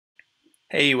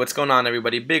Hey, what's going on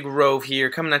everybody? Big Rove here,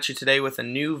 coming at you today with a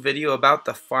new video about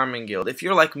the Farming Guild. If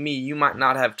you're like me, you might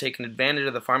not have taken advantage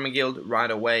of the Farming Guild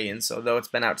right away, and so though it's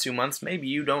been out 2 months, maybe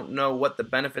you don't know what the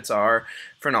benefits are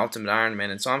for an Ultimate Iron Man,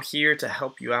 and so I'm here to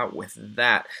help you out with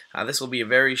that. This will be a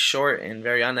very short and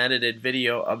very unedited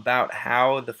video about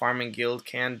how the Farming Guild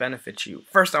can benefit you.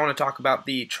 First, I want to talk about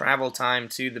the travel time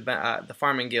to the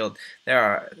Farming Guild. There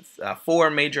are 4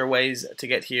 major ways to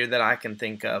get here that I can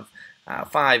think of.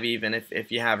 5 even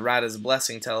if you have Rada's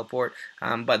Blessing teleport,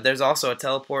 but there's also a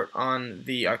teleport on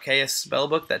the Arceus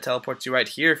spellbook that teleports you right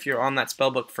here. If you're on that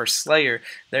spellbook for Slayer,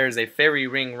 there's a fairy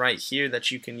ring right here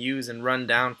that you can use and run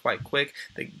down quite quick.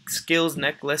 The skills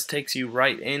necklace takes you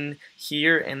right in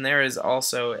here, and there is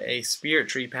also a spirit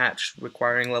tree patch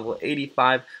requiring level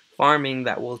 85 farming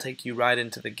that will take you right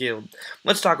into the guild.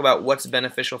 Let's talk about what's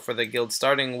beneficial for the guild,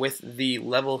 starting with the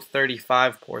level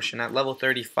 35 portion. At level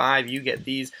 35 you get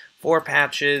these 4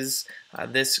 patches,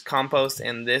 this compost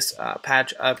and this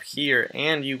patch up here,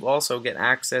 and you also get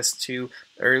access to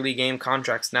early game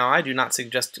contracts. Now, I do not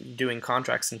suggest doing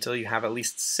contracts until you have at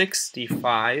least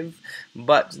 65,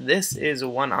 but this is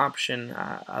one option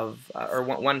or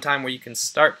one time where you can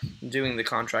start doing the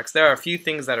contracts. There are a few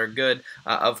things that are good.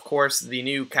 Of course, the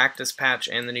new cactus patch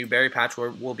and the new berry patch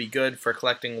will be good for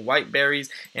collecting white berries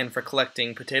and for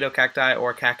collecting potato cacti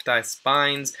or cacti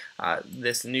spines.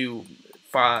 This new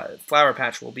flower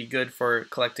patch will be good for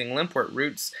collecting limpwort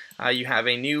roots. You have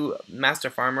a new master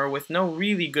farmer with no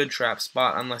really good trap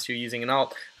spot unless you're using an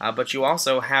alt, but you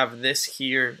also have this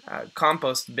here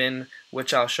compost bin,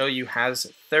 which I'll show you has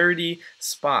 30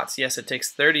 spots. Yes, it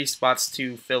takes 30 spots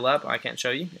to fill up. I can't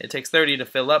show you. It takes 30 to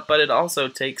fill up, but it also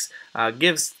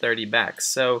gives 30 back.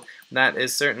 So that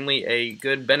is certainly a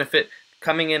good benefit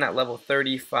coming in at level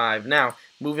 35. Now,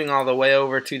 moving all the way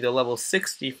over to the level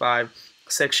 65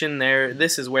 section there,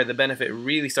 this is where the benefit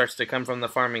really starts to come from the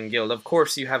Farming Guild. Of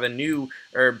course, you have a new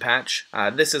herb patch.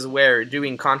 This is where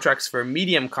doing contracts for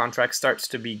medium contracts starts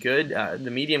to be good.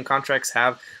 The medium contracts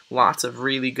have lots of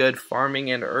really good farming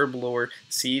and herb lore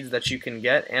seeds that you can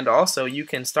get, and also you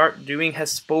can start doing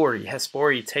Hespori.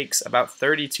 Hespori takes about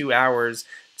 32 hours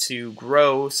to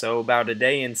grow, so about a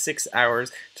day and 6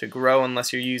 hours to grow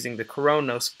unless you're using the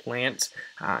Kronos plant,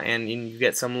 and you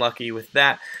get some lucky with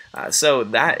that. So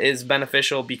that is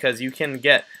beneficial because you can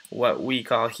get what we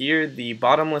call here the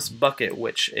bottomless bucket,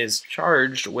 which is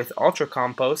charged with ultra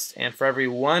compost, and for every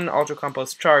 1 ultra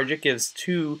compost charge it gives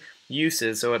 2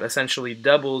 uses, so it essentially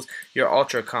doubles your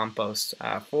ultra compost.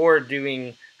 For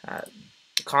doing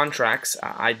contracts,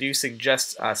 I do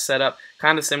suggest a setup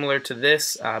kind of similar to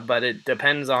this, but it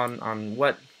depends on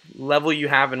what level you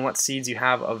have and what seeds you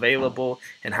have available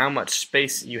and how much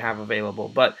space you have available.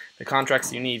 But the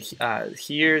contracts you need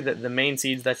here, the main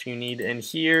seeds that you need in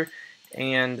here,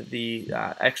 and the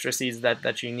extra seeds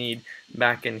that you need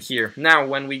back in here. Now,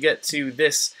 when we get to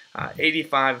this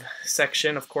 85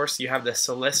 section, of course, you have the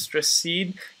Celestris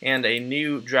seed and a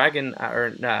new dragon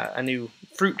a new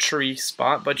fruit tree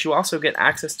spot, but you also get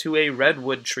access to a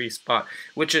redwood tree spot,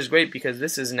 which is great because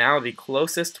this is now the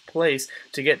closest place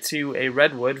to get to a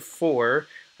redwood for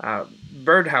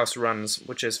birdhouse runs,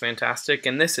 which is fantastic,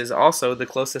 and this is also the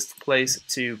closest place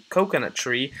to coconut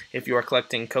tree if you are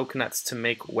collecting coconuts to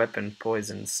make weapon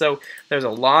poisons. So there's a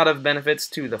lot of benefits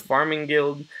to the Farming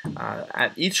Guild.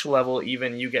 At each level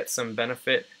even you get some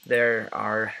benefit. There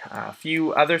are a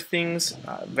few other things,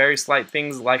 very slight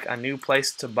things like a new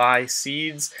place to buy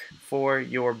seeds for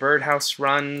your birdhouse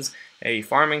runs, a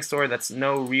farming store that's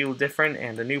no real different,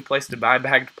 and a new place to buy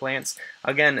bagged plants.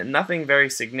 Again, nothing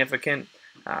very significant.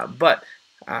 But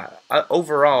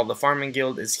overall, the Farming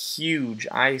Guild is huge.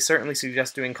 I certainly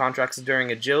suggest doing contracts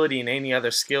during agility and any other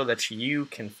skill that you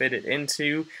can fit it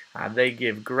into. They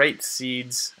give great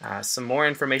seeds. Some more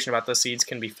information about those seeds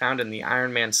can be found in the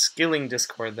Iron Man Skilling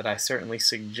Discord that I certainly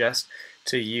suggest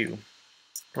to you.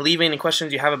 Leave any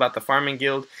questions you have about the Farming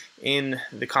Guild in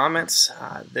the comments.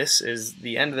 This is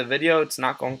the end of the video. It's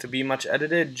not going to be much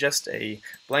edited, just a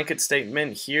blanket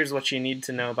statement. Here's what you need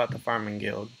to know about the Farming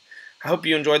Guild. I hope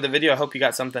you enjoyed the video, I hope you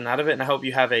got something out of it, and I hope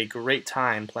you have a great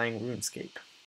time playing RuneScape.